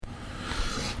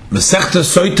Masechta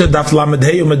Soita Daf Lamed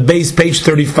Hey Umed Beis, page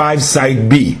 35, side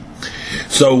B.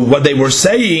 So what they were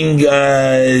saying,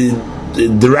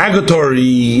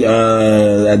 derogatory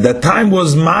at that time,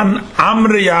 was Man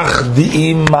Amriach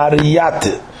Di'im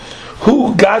Mariyate.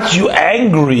 Who got you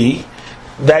angry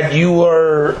that you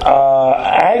were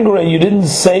angry and you didn't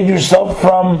save yourself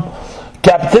from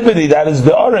captivity? That is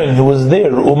the Oren who was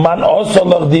there. Uman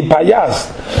Osolach Di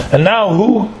Payas. And now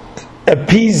who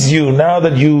appease you now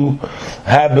that you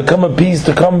have become appeased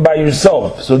to come by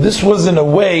yourself? So this was, in a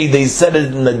way, they said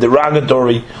it in a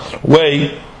derogatory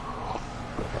way,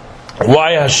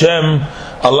 why Hashem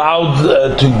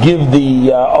allowed to give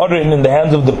the Oren in the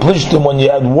hands of the Plishtim when you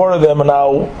had war of them, and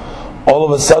now all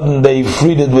of a sudden they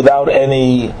freed it without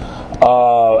any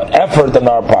effort on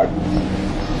our part.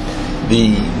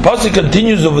 The pasuk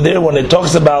continues over there when it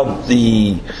talks about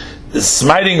the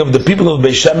smiting of the people of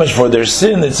Beis Shemesh for their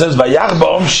sin. It says, "Vayach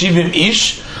ba'om shivim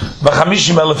ish,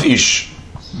 v'chamishim elef ish."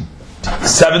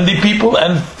 70 people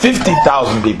and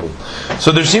 50,000 people.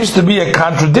 So there seems to be a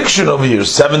contradiction over here: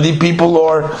 70 people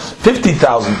or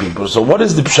 50,000 people. So what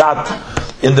is the pshat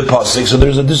in the pasuk? So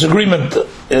there's a disagreement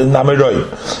in Amiroi.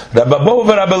 Rabbo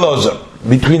v'Rabbi Elazar,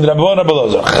 between Rabbo and Rabbi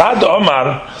Elazar. Chad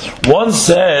Omar, one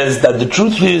says that the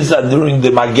truth is that during the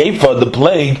Magefa, the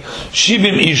plague,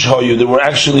 Shivim Ish Hoyu, there were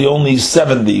actually only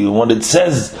 70. When it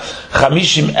says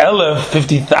Chamishim Elef,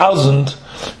 50,000,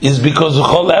 is because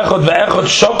Chol Echad ve'Echad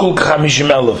Shokul Chamishim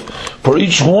Elef. For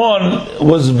each one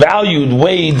was valued,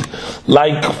 weighed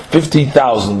like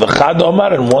 50,000. The Chad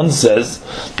Omar, and one says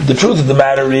the truth of the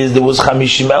matter is there was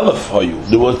Chamishim Elef Hoyu.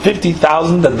 There were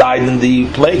 50,000 that died in the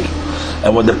plague.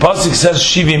 And when the pasuk says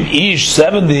Shivim Ish,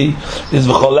 70, is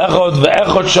V'chol Echad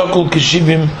ve'Echad Shokul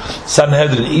K'Shivim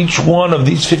Sanhedrin. Each one of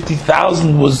these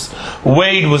 50,000 was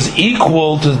weighed, was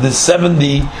equal to the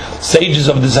 70 sages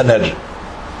of the Sanhedrin.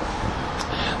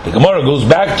 The Gemara goes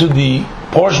back to the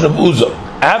portion of Uzzah.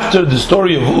 After the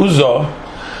story of Uzzah,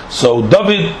 so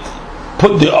David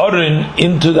put the Oren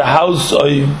into the house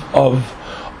of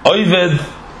Oved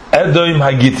Edom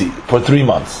Hagiti for 3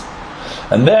 months.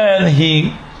 And then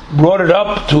he brought it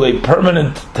up to a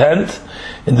permanent tent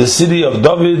in the city of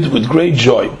David with great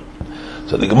joy.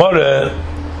 So the Gemara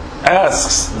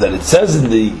asks that it says in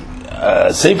the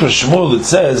Sefer Shmuel, it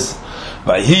says,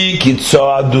 Vahi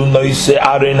kitzoadu noise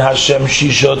arin Hashem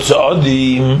shisha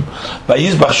tzoadim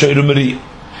vayizbach shoyru meri.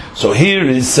 So here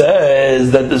it says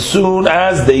that as soon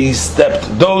as they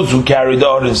stepped, those who carried the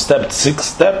Oren stepped 6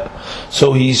 steps,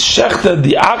 so he shechted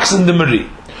the ox and the meri.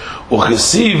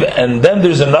 Uchesiv, and then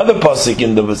there's another pasuk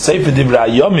in the Sefer Divrei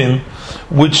Yomim,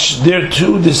 which there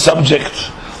too the subject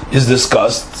is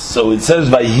discussed. So it says,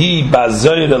 "Vayhi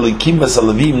bazoyer elikim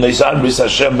v'salavim noisar bris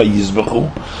Hashem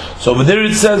vayizbechu." So over there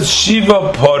it says,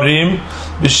 "Shiva porim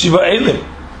v'shiva elim."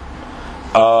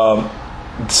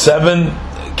 7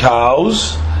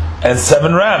 cows and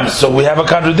 7 rams. So we have a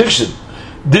contradiction.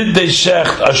 Did they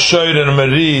shecht a shoyer and a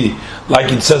meri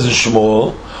like it says in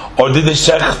Shmuel, or did they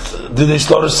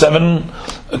slaughter 7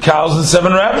 cows and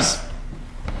 7 rams?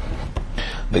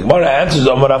 The Gemara answers,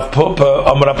 Amar Rav Papa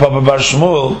Bar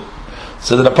Shmuel,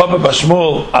 so that Papa Bar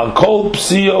Shmuel, Al Kol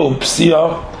Psiya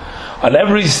Upsiya, on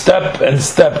every step and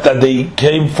step that they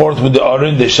came forth with the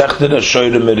Oren, they shechted a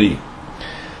shoyer meri,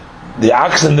 the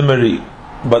ox and the meri.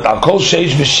 But Al Kol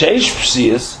Sheish V'Sheish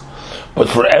Psiyas, but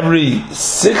for every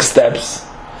 6 steps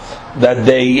that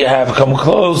they have come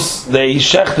close, they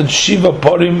shechted Shiva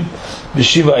Porim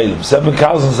V'Shiva Elim, 7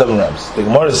 cows and 7 rams. The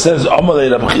Gemara says, Amalei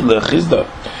Rab Chizda.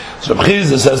 So Rab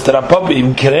Chizda says to Rab Papa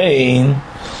Im Krein,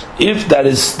 if that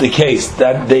is the case,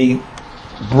 that they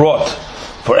brought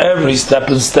for every step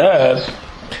and step,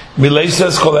 Milei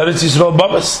says Kol Eretz Yisrael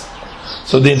Babas.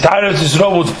 So the entire Eretz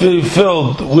Yisrael would be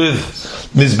filled with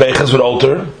Mizbechas, with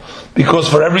altar, because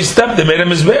for every step they made a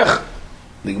Mizbech.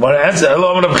 The Gemara answers,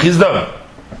 Hello, Rab Chizda.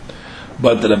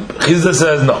 But Rab Chizda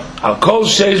says no. Al Kol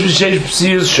Sheish V'Sheish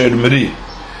Psiyas Shoyer Meri.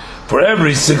 For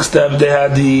every 6 step they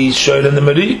had the Shoyer and the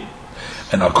Meri.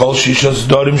 And Al Kol Shishos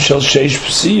Dorim Shel Sheish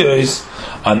Psiyas,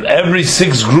 on every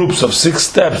 6 groups of 6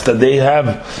 steps that they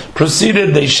have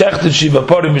proceeded, they shechted Shiva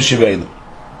Porim V'Shiva Elim.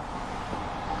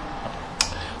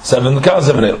 7 cows,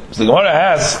 7 elim. So the Gemara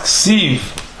asks, Siv,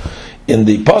 in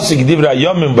the Pasuk Divrei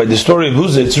Yomim, by the story of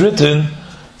Uzzah, it's written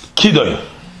Kidoin.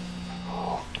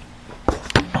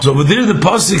 So over there the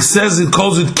pasuk says, it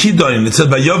calls it Kidoin. It says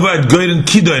Vayova at Goyren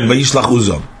Kidoin Vayishlach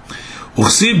Uzzah.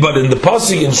 Uchsiv, but in the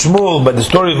pasuk in Shmuel, by the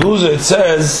story of Uzzah, it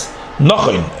says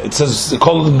Nochin. It says,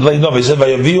 called it Leinov. It says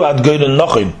Vayaviu at Goyren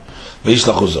Nochin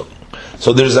Vayishlach Uzzah.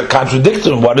 So there's a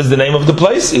contradiction. What is the name of the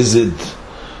place? Is it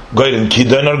Goyren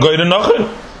Kidoin or Goyren Nochin?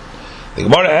 The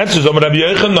Gemara answers, Rabbi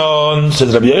Yochanan,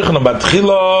 says Rabbi Yochanan,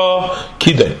 Batchila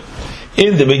Kidin.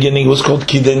 In the beginning it was called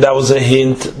Kidin. That was a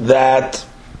hint that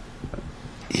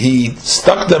he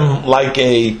stuck them like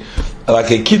a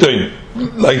Kidin,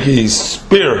 like a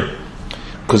spear,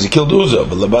 because he killed Uzzah.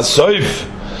 But Labasoif,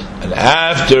 and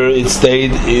after it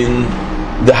stayed in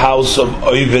the house of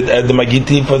Ovid at the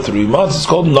Magiti for 3 months, it's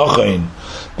called Nochain,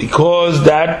 because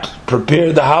that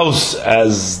prepared the house,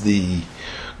 as the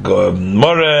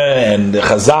Gemara and the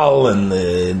Chazal and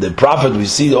the Prophet, we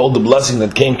see all the blessing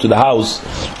that came to the house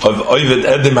of Ovid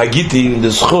at the Magiti, the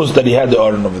schus that he had the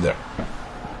Aron over there.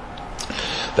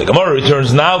 The Gemara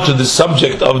returns now to the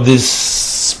subject of this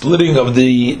splitting of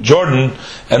the Jordan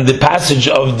and the passage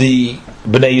of the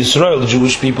Bnei Yisrael, the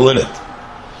Jewish people, in it.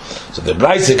 So the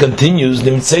Braisa continues,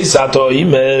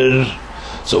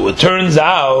 so it turns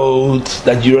out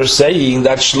that you are saying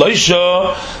that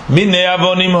Shloisha Minei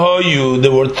Avonim Hoyu,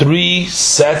 there were 3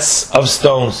 sets of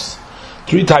stones,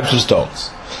 3 types of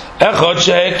stones. Echad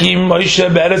Shehekim Moshe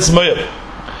Beretz Moav.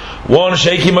 One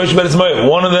Shehekim Moshe Beretz Moav.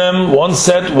 One of them, one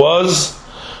set was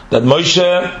that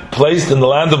Moshe placed in the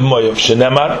land of Moav.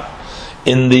 Shenemar,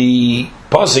 in the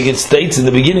Pasuk it states in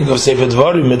the beginning of Sefer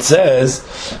Dvarim, it says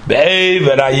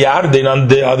Be'ever HaYarden, on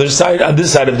the other side, on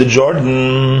this side of the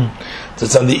Jordan.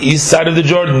 It's on the east side of the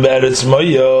Jordan, Beretz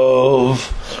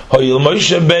Moav. Hoyil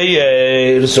Moshe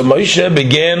Be'er. So Moshe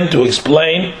began to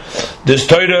explain this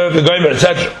Torah, V'goymer,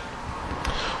 etc.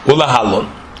 Ulahalon.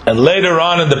 And later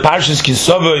on in the Parshas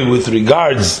Kisavai, with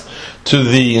regards to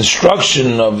the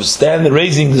instruction of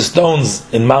raising the stones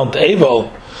in Mount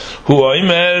Ebal,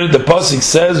 the pasuk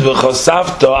says,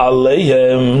 "V'chasafta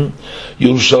aleihem,"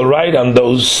 you shall write on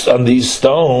these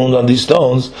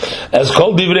stones, as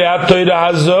called divrei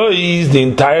ha-Torah hazois, the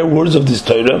entire words of this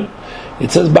Torah.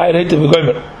 It says, "Bayir heite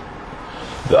v'goymer."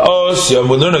 The osyam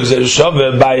we learn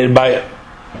bayir.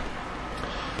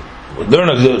 We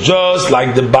learn just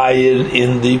like the bayir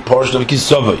in the portion of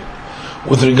Kisavai.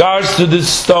 With regards to the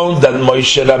stones that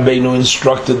Moshe Rabbeinu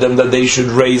instructed them that they should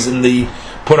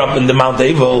put up in the Mount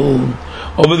Ebal,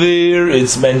 over there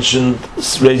it's mentioned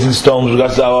raising stones with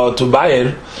regards to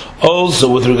Bayir. Also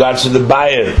with regards to the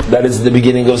Bayir, that is the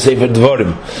beginning of Sefer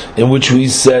Dvarim, in which we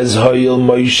says Hoyil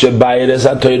Moshe Bayir es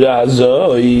ha-Torah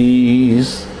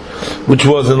hazois, which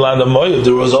was in the land of Moav.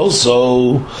 There was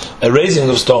also a raising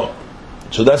of stone.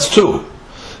 So that's 2.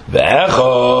 So that's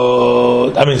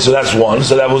one.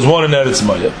 So that was one in Eretz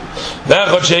Moav.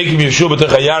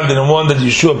 And one that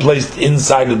Yeshua placed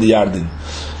inside of the Yarden.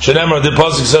 Shenemar, the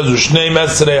pasuk says, "Ushnei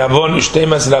mesrei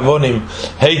avonim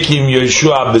heikim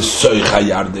Yeshua b'soich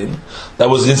hayarden." That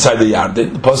was inside the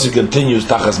Yarden. The pasuk continues,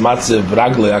 "Tachas matzev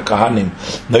ragle hakahanim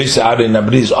noise arin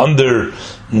abris," under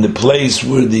in the place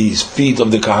where the feet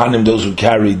of the kahanim, those who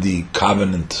carried the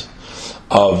covenant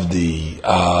of the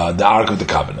Ark of the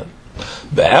Covenant.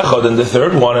 Ve'echad, and the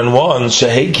third one, and one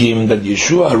shehekim that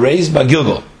Yeshua raised by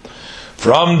Gilgal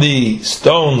from the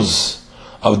stones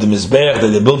of the Mizbeach that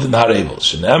they built in Har Ebal.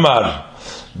 Shenemar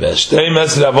be'shtei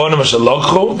mesrei avonim asher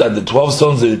lokchu, that the 12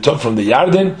 stones that they took from the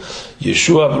Yarden,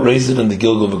 Yeshua raised it in the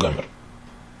Gilgal v'gomer.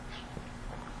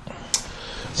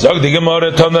 Zog the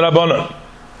Gemara Tana Rabbanan.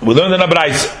 We learned in a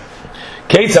Braisa.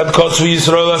 Keitzad kosvu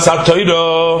Yisrael as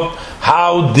ha-Torah.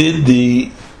 How did the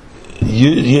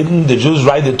Jews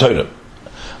write the Torah?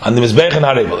 And the Mizbeach in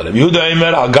Har Ebal. Rabbi Yehuda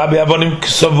Eimer al gabi avonim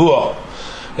ksavua.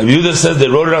 Rabbi Yehuda says they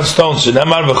wrote it on stones.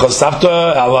 Shenemar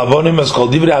v'chasafta al avonim as kol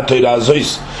divrei ha-Torah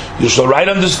hazois. You shall write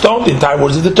on the stone the entire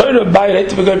words of the Torah. Bayir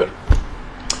heite v'goymer.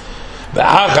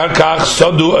 Ve'achar kach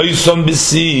sodu oison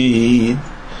b'seed.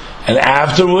 And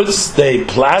afterwards they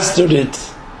plastered it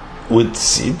with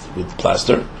seed, with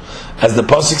plaster, as the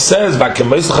pasuk says,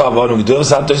 "V'kemoischa avonim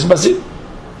g'dolos ha-Torah b'seed."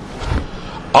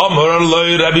 Amar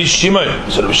loy Rabbi Shimon.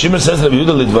 So Rabbi Shimon says, Rabbi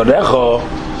Yehuda lidvarecha,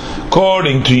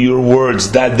 according to your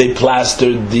words that they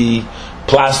plastered the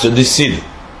seed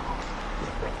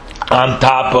on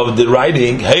top of the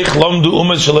writing.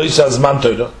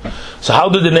 So how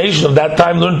did the nation of that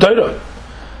time learn Torah?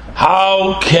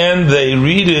 How can they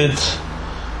read it?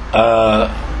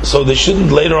 So they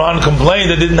shouldn't later on complain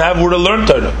they didn't have where to learn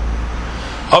Torah.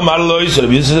 Amar loy, so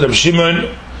Rabbi Yehuda says, Rabbi Shimon,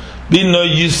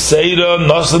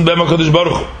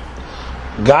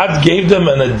 God gave them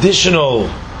an additional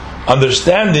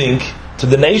understanding to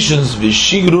the nations,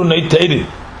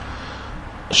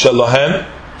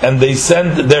 and they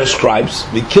sent their scribes,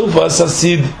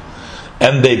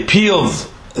 and they peeled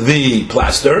the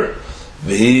plaster,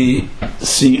 and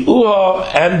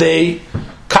they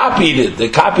copied it. They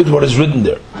copied what is written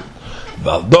there.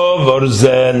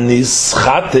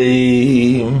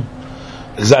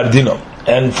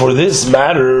 And for this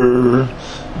matter,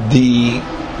 the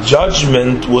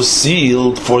judgment was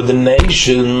sealed for the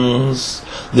nations,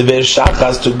 the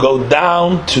Vershachas, to go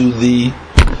down to the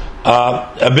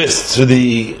abyss, to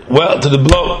the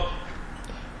blow.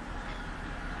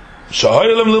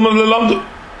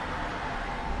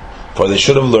 For they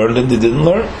should have learned and they didn't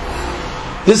learn.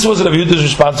 This was Rabbi Yehuda's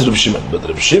response to Rabbi Shimon. But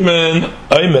Rabbi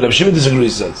Shimon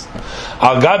disagrees, says,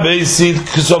 Al-Gabe Sid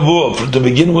Kisavu, to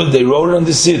begin with, they wrote it on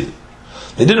the Sid.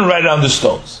 They didn't write it on the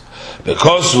stones.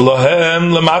 Because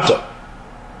Lahem Lamata.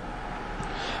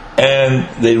 And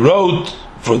they wrote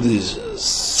for these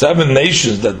 7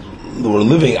 nations that were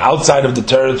living outside of the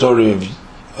territory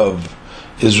of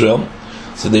Israel.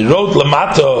 So they wrote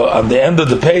Lamata on the end of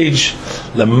the page,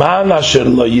 Laman asher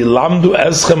lo yilamdu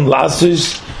eschem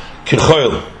lasis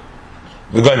kichoil,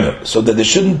 so that they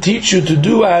shouldn't teach you to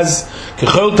do as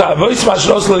kichoil ta'avois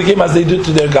mashros l'lekim, as they do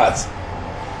to their gods.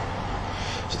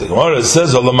 So the Gemara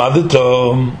says,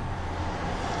 Olamadito,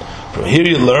 from here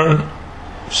you learn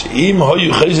she'im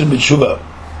hoyu chayzer b'tshuva,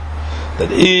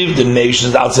 that if the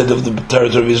nations outside of the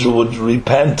territory of Israel would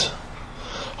repent,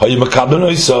 so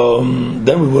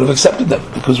then we would have accepted them,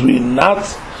 because we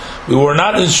were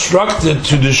not instructed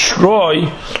to destroy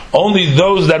only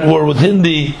those that were within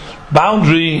the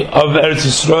boundary of Eretz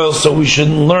Yisrael, so we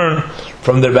shouldn't learn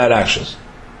from their bad actions.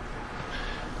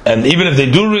 And even if they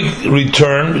do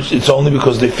return, it's only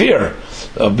because they fear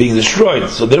of being destroyed.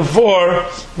 So therefore,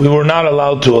 we were not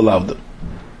allowed to allow them.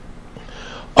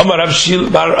 So the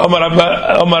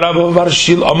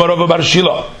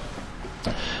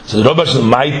Rabbi Shimon,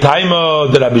 my time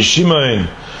the Rabbi Shimon.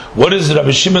 What is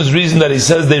Rabbi Shimon's reason that he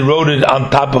says they wrote it on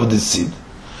top of the seed?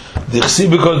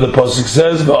 Because the pasuk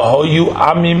says, "V'hoyu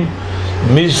amim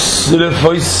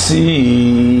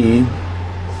misrefoisid."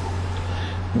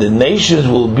 The nations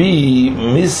will be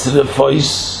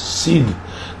misrefoisid.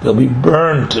 They'll be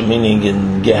burnt, meaning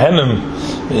in Gehenna,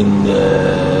 in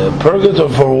purgatory.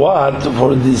 For what?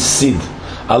 For this seed,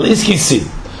 al iski seed,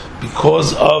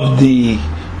 because of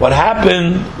what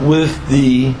happened with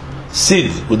the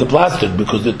seed, with the plaster,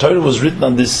 because the Torah was written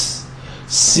on this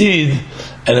seed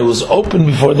and it was open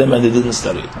before them and they didn't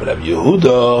study it. But Rabbi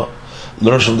Yehuda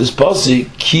learns from this pasuk,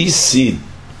 ki seed,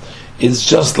 it's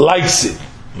just like seed.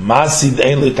 Masid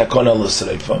ein letakona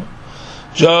l'sreifa.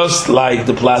 Just like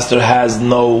the plaster has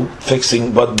no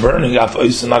fixing but burning, af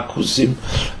oisen akusim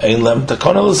ein lem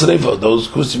takona l'sreifa. Those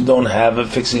kusim don't have a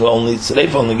fixing, only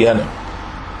sreifa, only gehenim.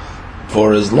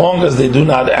 For as long as they do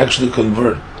not actually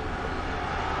convert,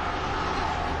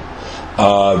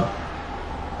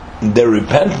 their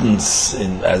repentance,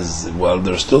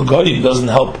 they're still goyim, doesn't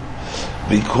help,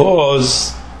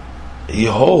 because he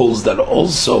holds that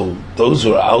also those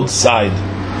who are outside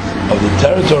of the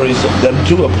territories of them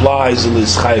too applies to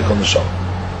l'schayik on the shal.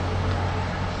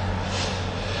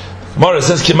 Gemara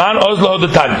says, "Kiman ozlo the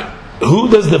Tanya." Who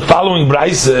does the following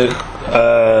brayse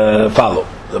follow?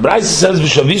 The Brayse says,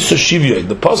 "V'shaviso shivyoy."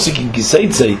 The pasuk in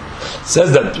Kiseitze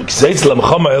says that Kiseitze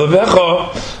lamchama elvecha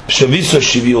v'shaviso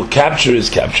shivyo, capture is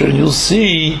capture, and you'll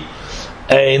see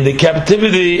in the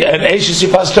captivity an eishes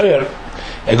yifas toyer,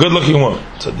 a good-looking woman.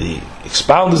 So the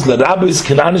expound is l'rabis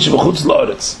kananish v'chutz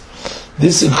la'aretz.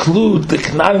 This includes the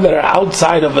Canaan that are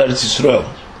outside of Eretz Yisrael.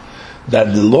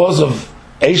 That the laws of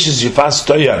eishes yifas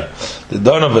toyer, the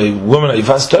don of a woman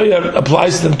yifas toyer,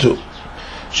 applies to them too.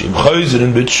 For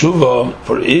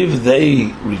if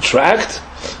they retract,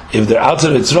 if they're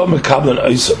outside of Israel,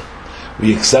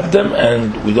 we accept them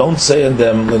and we don't say in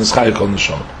them,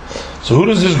 so who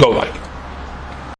does this go like?